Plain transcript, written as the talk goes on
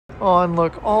on,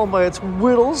 look, all by its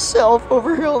little self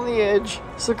over here on the edge.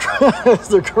 It's the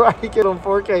Karate Kid on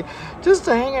 4K, just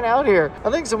hanging out here.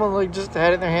 I think someone like just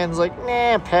had it in their hands like,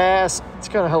 nah, pass. It's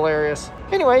kind of hilarious.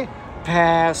 Anyway,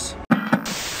 pass.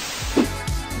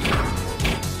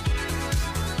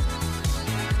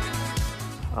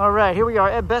 All right, here we are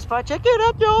at Best Buy. Check it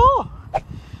out, y'all.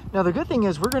 Now the good thing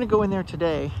is we're gonna go in there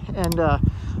today, and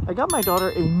I got my daughter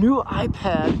a new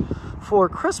iPad for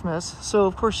Christmas. So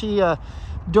of course she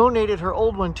donated her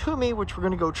old one to me, which we're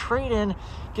gonna go trade in,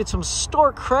 get some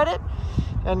store credit,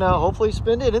 and hopefully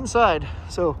spend it inside.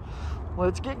 So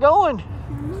let's get going.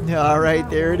 All right,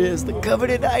 there it is, the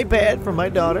coveted iPad for my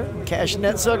daughter. I'm cashing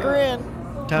that sucker in.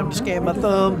 Time to scan my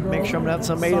thumb, make sure I'm not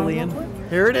some alien.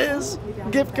 Here it is,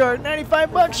 gift card,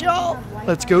 95 bucks, y'all.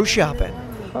 Let's go shopping.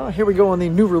 Here we go on the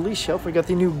new release shelf. We got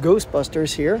the new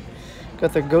Ghostbusters here.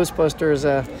 Got the Ghostbusters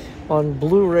on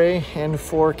Blu-ray and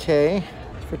 4K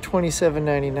for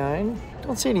 $27.99.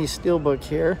 Don't see any steelbook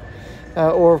here.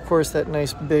 Or of course that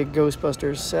nice big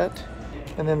Ghostbusters set.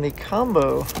 And then the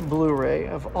combo Blu-ray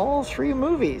of all three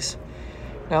movies.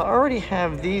 Now I already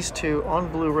have these two on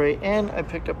Blu-ray, and I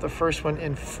picked up the first one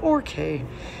in 4K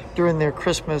during their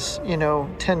Christmas, you know,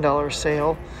 $10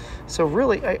 sale. So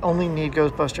really I only need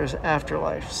Ghostbusters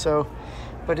Afterlife. So,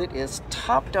 but it is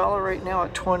top dollar right now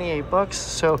at 28 bucks.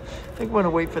 So I think I'm gonna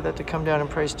wait for that to come down in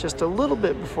price just a little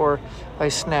bit before I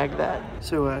snag that.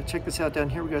 So check this out down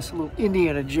here. We got this little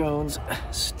Indiana Jones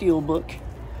steelbook.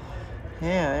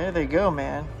 Yeah, there they go,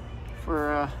 man.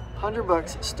 For 100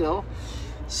 bucks still.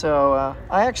 So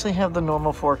I actually have the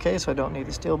normal 4K, so I don't need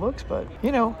the steelbooks, but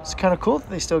you know, it's kind of cool that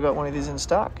they still got one of these in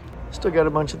stock. Still got a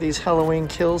bunch of these Halloween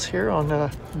Kills here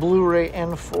on Blu-ray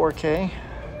and 4K.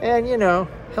 And you know,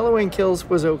 Halloween Kills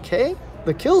was okay.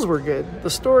 The kills were good. The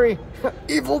story,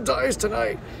 evil dies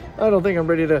tonight. I don't think I'm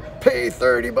ready to pay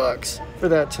 30 bucks for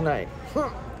that tonight.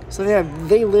 So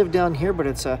they live down here, but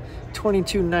it's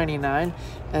 $22.99.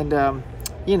 And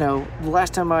you know, the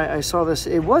last time I saw this,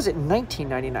 it was at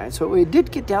 $19.99. So it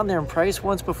did get down there in price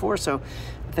once before. So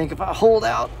I think if I hold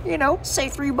out, you know, say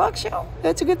 3 bucks, you know,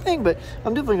 that's a good thing. But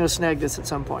I'm definitely going to snag this at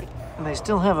some point. And they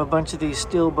still have a bunch of these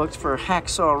steelbooks for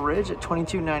Hacksaw Ridge at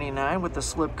 $22.99 with the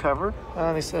slip cover.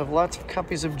 They still have lots of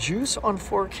copies of Juice on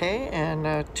 4K,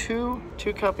 and two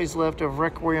copies left of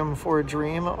Requiem for a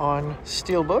Dream on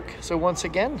steelbook. So once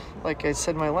again, like I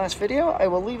said in my last video, I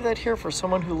will leave that here for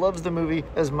someone who loves the movie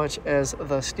as much as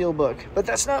the steelbook. But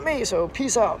that's not me, so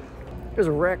peace out. There's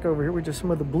a rack over here with just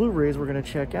some of the Blu-rays we're going to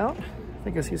check out. I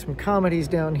think I see some comedies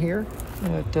down here.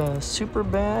 Got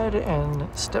Superbad and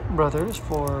Step Brothers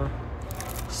for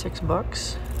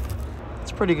 $6.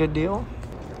 It's a pretty good deal.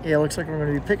 Yeah, looks like we're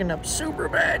going to be picking up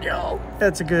Superbad, y'all.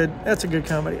 That's a good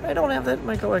comedy. I don't have that in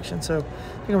my collection, so I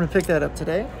think I'm going to pick that up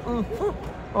today.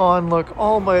 Oh, and look,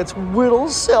 all by its little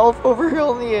self over here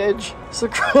on the edge. It's the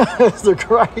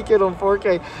Karate Kid on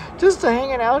 4K, just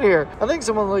hanging out here. I think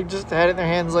someone like just had it in their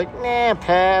hands like, nah,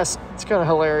 pass. It's kind of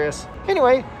hilarious.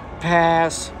 Anyway,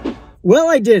 pass. Well,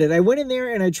 I did it. I went in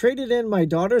there and I traded in my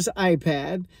daughter's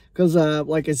iPad because,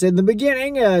 like I said in the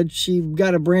beginning, she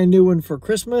got a brand new one for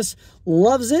Christmas.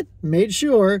 Loves it. Made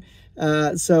sure.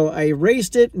 So I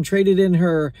erased it and traded in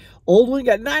her old one.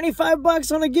 Got 95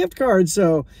 bucks on a gift card.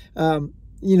 So,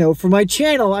 you know, for my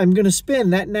channel, I'm going to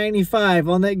spend that 95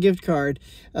 on that gift card.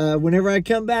 Whenever I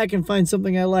come back and find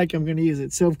something I like, I'm going to use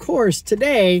it. So, of course,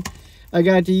 today I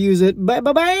got to use it. Bam!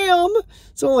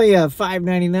 It's only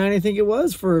 $5.99, I think it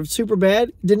was, for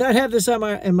Superbad. Did not have this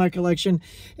in my collection,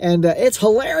 and it's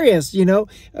hilarious. You know,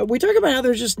 we talk about how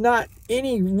there's just not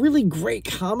any really great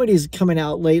comedies coming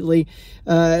out lately.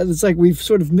 It's like we've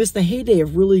sort of missed the heyday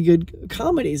of really good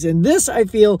comedies, and this, I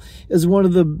feel, is one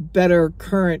of the better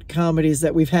current comedies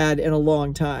that we've had in a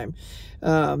long time.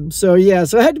 So yeah,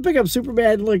 so I had to pick up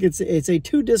Superbad. Look, it's a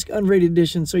 2-disc unrated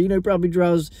edition, so you know, it probably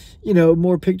draws, you know,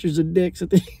 more pictures of dicks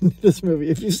at the end of this movie.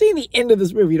 If you've seen the end of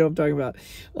this movie, you know what I'm talking about.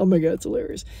 Oh my god, it's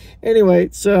hilarious. Anyway,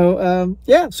 so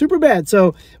yeah, Superbad.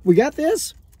 So we got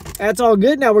this. That's all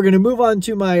good. Now we're gonna move on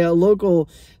to my local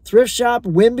thrift shop,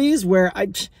 Wimby's, where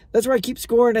that's where I keep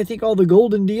scoring, I think, all the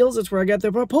golden deals. That's where I got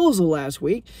The Proposal last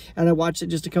week, and I watched it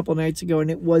just a couple nights ago, and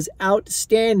it was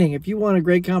outstanding. If you want a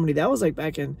great comedy, that was like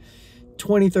back in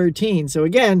 2013. So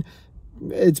again,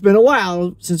 it's been a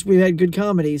while since we've had good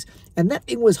comedies, and that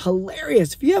thing was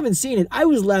hilarious. If you haven't seen it, I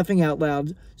was laughing out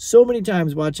loud so many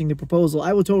times watching The Proposal.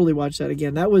 I will totally watch that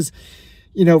again. That was,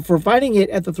 you know, for finding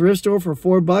it at the thrift store for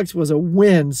 $4 was a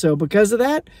win. So because of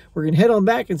that, we're gonna head on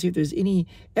back and see if there's any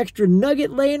extra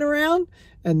nugget laying around,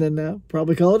 and then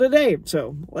probably call it a day.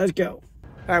 So let's go.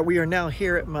 All right, we are now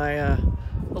here at my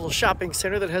little shopping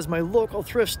center that has my local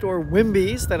thrift store,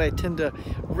 Wimby's, that I tend to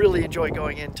really enjoy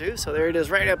going into. So there it is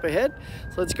right up ahead.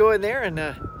 So let's go in there and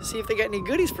see if they got any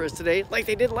goodies for us today, like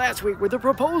they did last week with the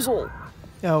proposal.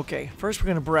 Okay, first we're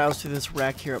gonna browse through this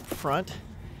rack here up front.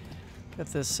 Got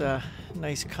this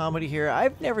nice comedy here.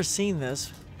 I've never seen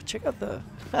this. Check out the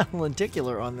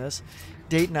lenticular on this.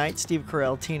 Date Night, Steve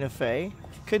Carell, Tina Fey.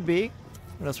 Could be.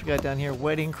 What else we got down here?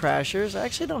 Wedding Crashers. I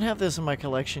actually don't have this in my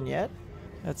collection yet.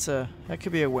 That's that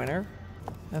could be a winner.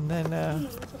 And then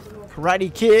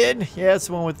Karate Kid. Yeah, it's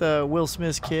the one with Will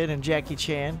Smith's kid and Jackie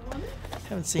Chan.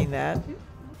 Haven't seen that.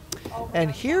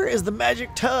 And here is the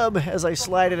magic tub as I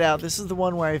slide it out. This is the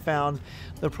one where I found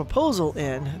the proposal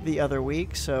in the other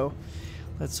week. So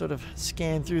let's sort of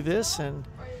scan through this and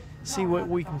see what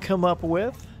we can come up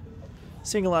with.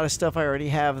 Seeing a lot of stuff I already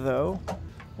have though.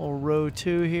 Little row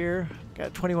 2 here.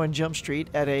 Got 21 Jump Street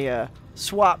at a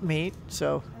swap meet,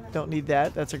 so don't need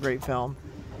that. That's a great film.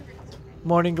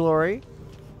 Morning Glory.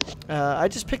 I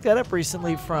just picked that up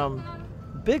recently from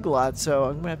Big Lots, so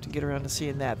I'm gonna have to get around to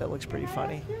seeing that. That looks pretty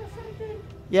funny.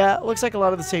 Yeah, it looks like a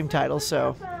lot of the same titles,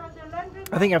 so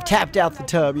I think I've tapped out the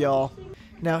tub, y'all.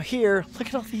 Now here, look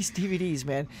at all these DVDs,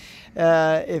 man.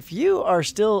 If you are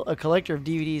still a collector of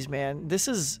DVDs, man, this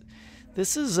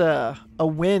is a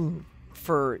win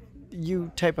for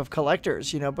you type of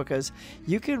collectors, you know, because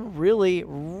you can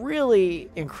really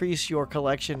increase your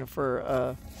collection for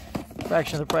a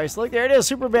fraction of the price. Look, there it is,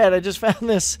 Superbad. I just found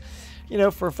this, you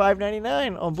know, for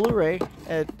 $5.99 on Blu-ray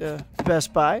at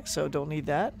Best Buy, so don't need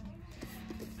that.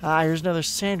 Here's another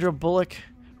Sandra Bullock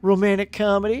romantic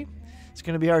comedy. It's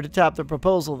going to be hard to top the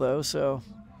proposal, though, so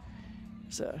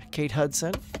there's Kate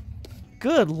Hudson.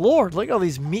 Good Lord, look at all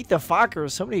these Meet the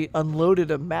Fockers. Somebody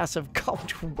unloaded a massive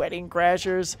college Wedding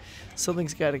Crashers.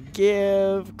 Something's Got to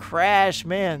Give. Crash,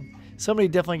 man. Somebody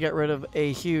definitely got rid of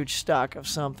a huge stock of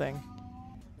something.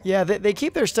 Yeah, they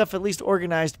keep their stuff at least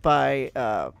organized by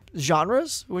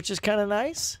genres, which is kind of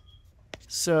nice.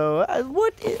 So,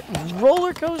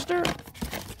 roller coaster?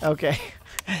 Okay.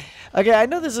 Okay, I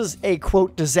know this is a,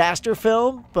 quote, disaster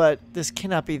film, but this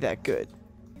cannot be that good.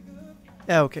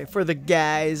 Okay, for the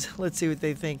guys, let's see what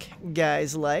they think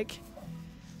guys like.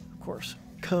 Of course,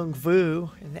 kung fu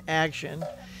and action.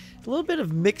 A little bit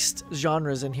of mixed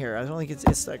genres in here. I don't think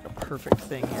it's like a perfect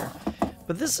thing here.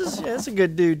 But this is, yeah, it's a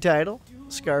good dude title.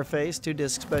 Scarface,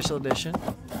 2-disc special edition.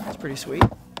 It's pretty sweet.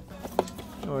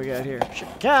 What we got here?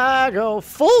 Chicago,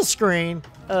 full screen.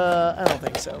 I don't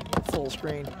think so. Full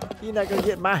screen. You're not gonna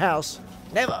get in my house.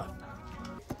 Never.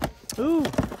 Ooh.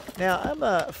 Now, I'm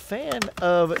a fan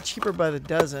of Cheaper by the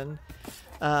Dozen.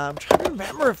 I'm trying to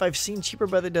remember if I've seen Cheaper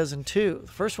by the Dozen too.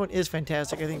 The first one is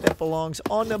fantastic. I think that belongs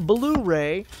on a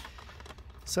Blu-ray.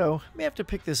 So, I may have to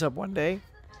pick this up one day.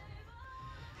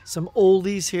 Some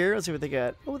oldies here. Let's see what they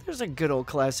got. Oh, there's a good old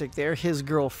classic there. His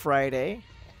Girl Friday.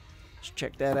 Let's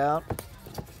check that out.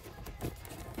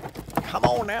 Come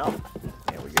on now.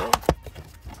 There we go.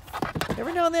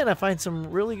 Every now and then I find some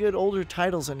really good older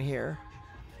titles in here.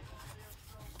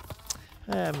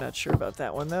 I'm not sure about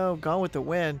that one though. Gone with the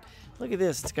Wind. Look at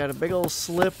this. It's got a big old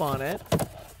slip on it.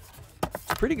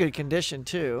 It's pretty good condition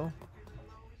too.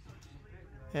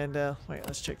 And wait,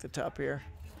 let's check the top here.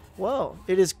 Whoa,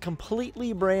 it is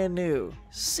completely brand new.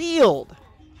 Sealed.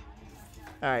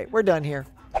 Alright, we're done here.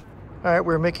 Alright,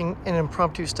 we're making an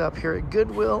impromptu stop here at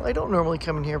Goodwill. I don't normally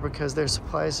come in here because their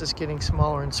supply is just getting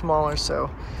smaller and smaller, so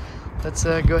let's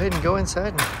go ahead and go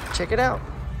inside and check it out.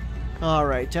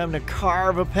 Alright, time to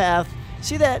carve a path.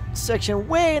 See that section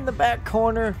way in the back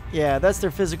corner? Yeah, that's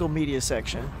their physical media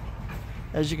section.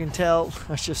 As you can tell,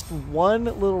 there's just one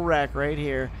little rack right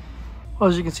here. Well,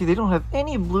 as you can see, they don't have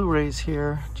any Blu-rays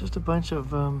here. Just a bunch of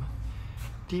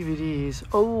DVDs.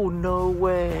 Oh, no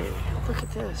way. Look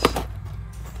at this.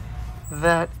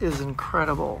 That is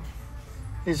incredible.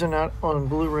 These are not on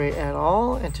Blu-ray at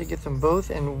all, and to get them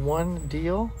both in one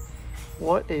deal,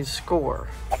 what a score.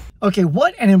 Okay,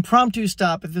 what an impromptu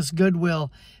stop at this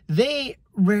Goodwill. They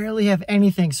rarely have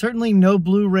anything, certainly no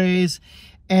Blu-rays,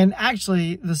 and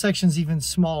actually the section's even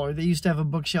smaller. They used to have a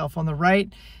bookshelf on the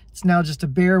right. It's now just a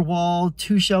bare wall,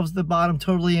 2 shelves at the bottom,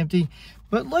 totally empty.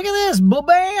 But look at this,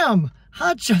 ba-bam!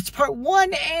 Hot Shots Part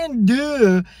 1 and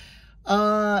 2.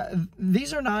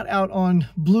 These are not out on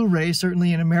Blu-ray,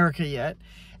 certainly in America yet,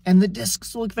 and the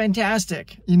discs look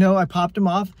fantastic. You know, I popped them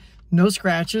off, no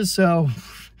scratches, so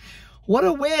what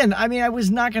a win. I mean, I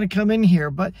was not going to come in here,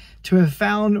 but to have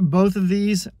found both of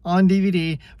these on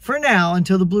DVD, for now,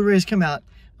 until the Blu-rays come out,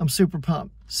 I'm super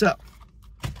pumped. So,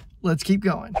 let's keep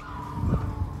going.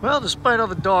 Well, despite all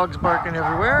the dogs barking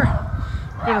everywhere,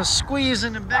 we're going to squeeze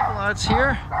into Big Lots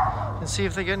here and see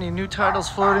if they got any new titles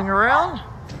floating around.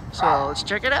 So let's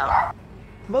check it out.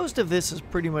 Most of this is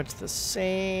pretty much the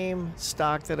same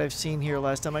stock that I've seen here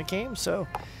last time I came, so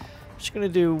I'm just gonna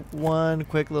do one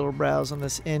quick little browse on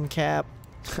this end cap.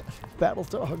 Battle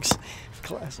dogs,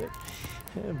 classic.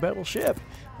 Battleship.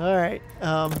 All right.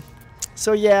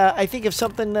 So yeah, I think if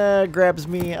something grabs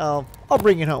me, I'll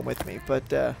bring it home with me.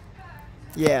 But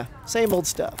yeah, same old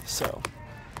stuff. So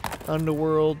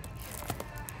Underworld.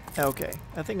 Okay,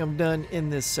 I think I'm done in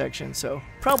this section, so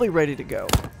probably ready to go.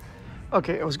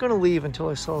 Okay, I was gonna leave until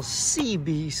I saw sea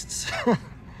beasts.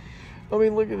 I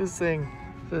mean, look at this thing.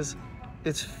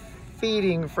 It's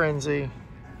feeding frenzy.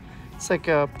 It's like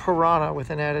a piranha with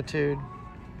an attitude.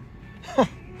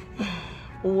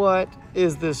 What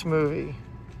is this movie?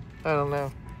 I don't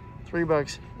know.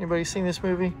 $3. Anybody seen this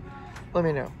movie? Let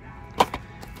me know.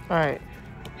 All right,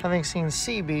 having seen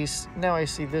Sea Beasts, now I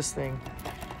see this thing.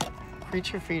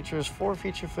 Creature features, 4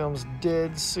 feature films,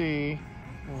 Dead Sea,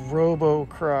 Robo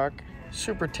Croc,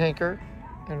 Super Tanker,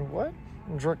 and what?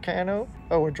 Dracano?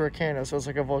 Oh, a Dracano, so it's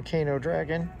like a volcano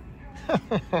dragon.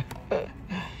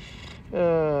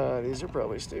 These are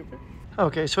probably stupid.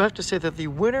 Okay, so I have to say that the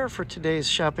winner for today's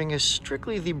shopping is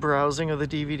strictly the browsing of the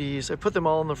DVDs. I put them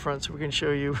all in the front so we can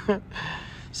show you.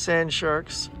 Sand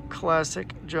Sharks,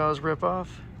 classic Jaws ripoff.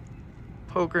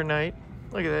 Poker Night,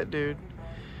 look at that dude.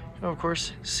 And of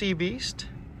course, Sea Beast.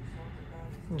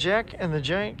 Jack and the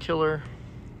Giant Killer.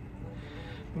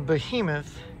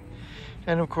 Behemoth.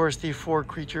 And of course, the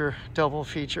 4-creature double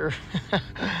feature.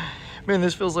 Man,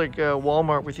 this feels like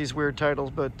Walmart with these weird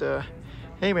titles, but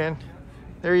hey man,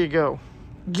 there you go.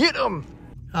 Get them!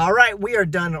 All right, we are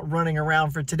done running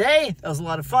around for today. That was a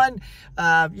lot of fun.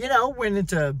 You know, went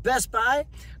into Best Buy,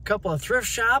 a couple of thrift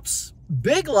shops,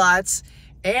 Big Lots,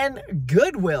 and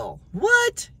Goodwill.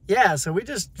 What? Yeah, so we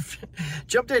just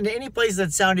jumped into any place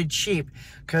that sounded cheap.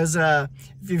 Because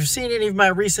if you've seen any of my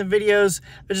recent videos,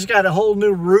 I just got a whole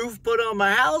new roof put on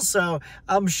my house. So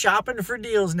I'm shopping for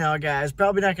deals now, guys.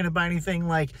 Probably not going to buy anything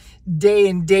like day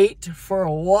and date for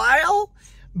a while.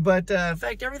 But in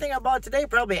fact, everything I bought today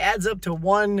probably adds up to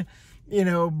one, you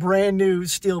know, brand new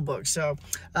steelbook. So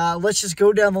let's just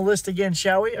go down the list again,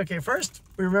 shall we? Okay, first,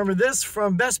 we remember this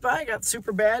from Best Buy. Got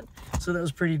Superbad, so that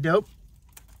was pretty dope.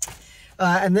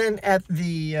 And then at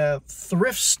the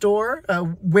thrift store,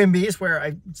 Wimby's, where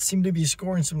I seem to be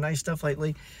scoring some nice stuff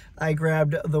lately, I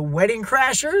grabbed The Wedding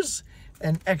Crashers,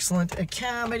 an excellent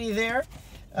comedy there.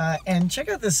 And check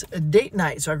out this Date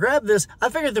Night. So I grabbed this. I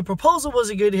figured The Proposal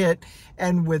was a good hit.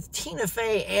 And with Tina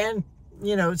Fey and,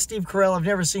 you know, Steve Carell, I've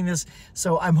never seen this.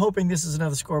 So I'm hoping this is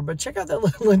another score. But check out that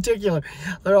little lenticular.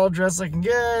 They're all dressed looking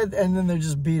good. And then they're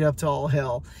just beat up to all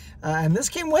hell. And this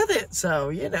came with it. So,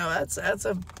 you know, that's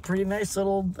a pretty nice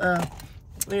little,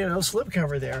 you know,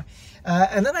 slipcover there.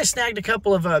 And then I snagged a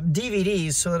couple of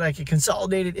DVDs so that I could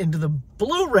consolidate it into the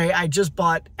Blu-ray I just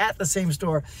bought at the same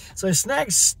store. So I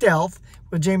snagged Stealth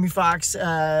with Jamie Foxx.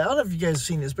 I don't know if you guys have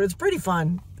seen this, but it's a pretty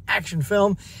fun action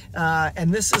film.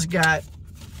 And this has got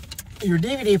your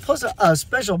DVD plus a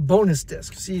special bonus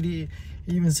disc. CD,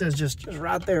 it even says just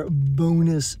right there,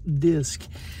 bonus disc.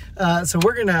 So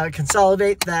we're gonna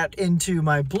consolidate that into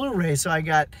my Blu-ray. So I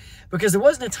got, because there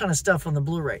wasn't a ton of stuff on the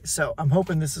Blu-ray, so I'm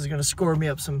hoping this is gonna score me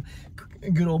up some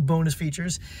good old bonus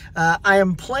features. I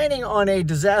am planning on a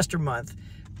disaster month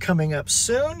coming up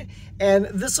soon, and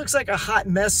this looks like a hot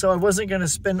mess, so I wasn't going to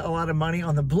spend a lot of money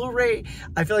on the Blu-ray.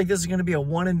 I feel like this is going to be a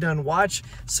one and done watch,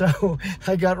 so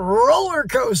I got Roller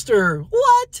Coaster.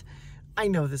 What? I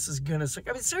know this is gonna suck.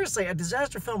 I mean, seriously, a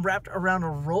disaster film wrapped around a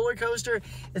roller coaster,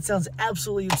 it sounds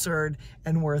absolutely absurd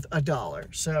and worth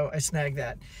 $1. So I snagged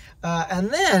that.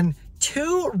 And then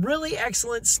 2 really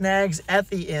excellent snags at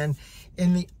the end.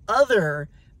 In the other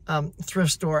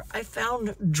thrift store, I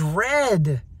found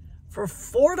Dread for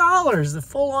 $4. The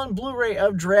full-on Blu-ray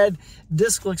of Dread.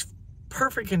 Disc looks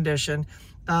perfect condition.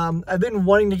 I've been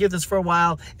wanting to get this for a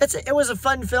while. It was a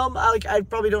fun film. I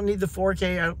probably don't need the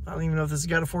 4K. I don't even know if this has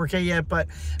got a 4K yet,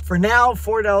 but for now,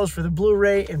 $4 for the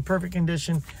Blu-ray in perfect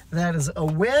condition. That is a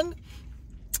win.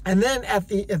 And then at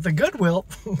the Goodwill,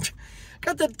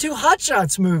 got the 2 Hot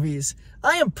Shots movies.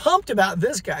 I am pumped about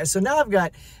this, guys. So now I've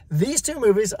got these 2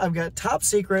 movies. I've got Top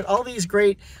Secret, all these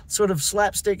great sort of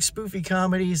slapstick spoofy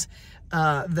comedies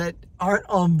that aren't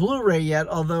on Blu-ray yet,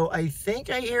 although I think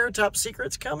I hear Top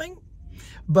Secret's coming.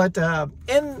 But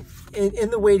in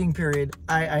the waiting period,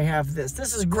 I have this.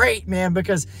 This is great, man,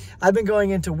 because I've been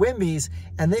going into Wimby's,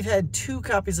 and they've had 2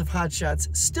 copies of Hot Shots,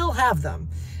 still have them,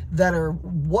 that are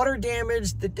water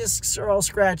damaged. The discs are all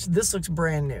scratched. This looks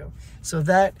brand new. So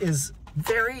that is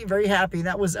very, very happy.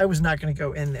 I was not going to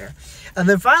go in there. And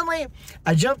then finally,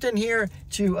 I jumped in here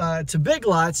to Big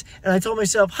Lots, and I told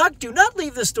myself, Huck, do not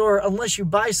leave the store unless you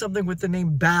buy something with the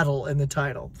name Battle in the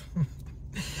title.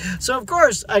 So, of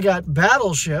course, I got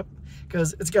Battleship,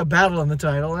 because it's got Battle in the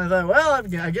title. And I thought, well,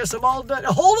 I guess I'm all done.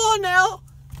 Hold on now.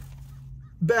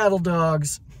 Battle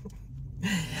Dogs.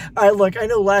 All right, look, I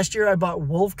know last year I bought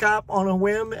Wolf Cop on a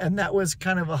whim, and that was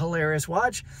kind of a hilarious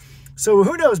watch. So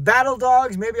who knows, Battle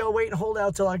Dogs, maybe I'll wait and hold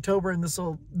out till October, and this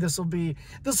will be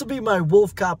my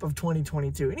Wolf Cop of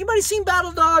 2022. Anybody seen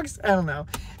Battle Dogs? I don't know.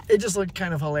 It just looked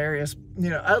kind of hilarious. You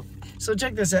know, so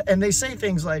check this out. And they say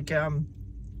things like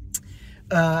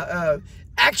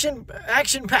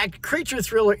action-packed creature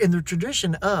thriller in the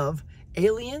tradition of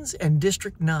Aliens and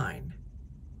District 9.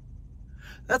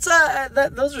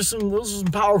 Those are some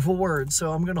powerful words,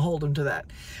 so I'm going to hold them to that.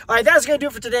 All right, that's going to do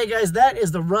it for today, guys. That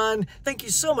is the run. Thank you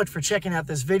so much for checking out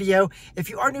this video. If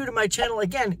you are new to my channel,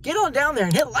 again, get on down there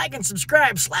and hit like and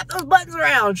subscribe. Slap those buttons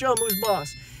around. Show them who's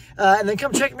boss. And then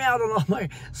come check me out on all my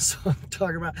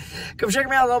come check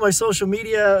me out on all my social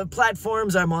media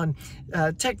platforms. I'm on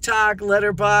Tik Tok,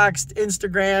 Letterboxd,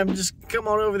 Instagram. Just come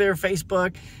on over there,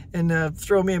 Facebook, and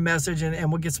throw me a message,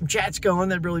 and we'll get some chats going.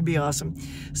 That'd really be awesome.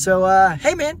 So,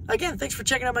 hey, man, again, thanks for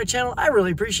checking out my channel. I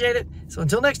really appreciate it. So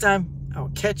until next time, I will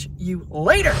catch you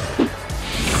later.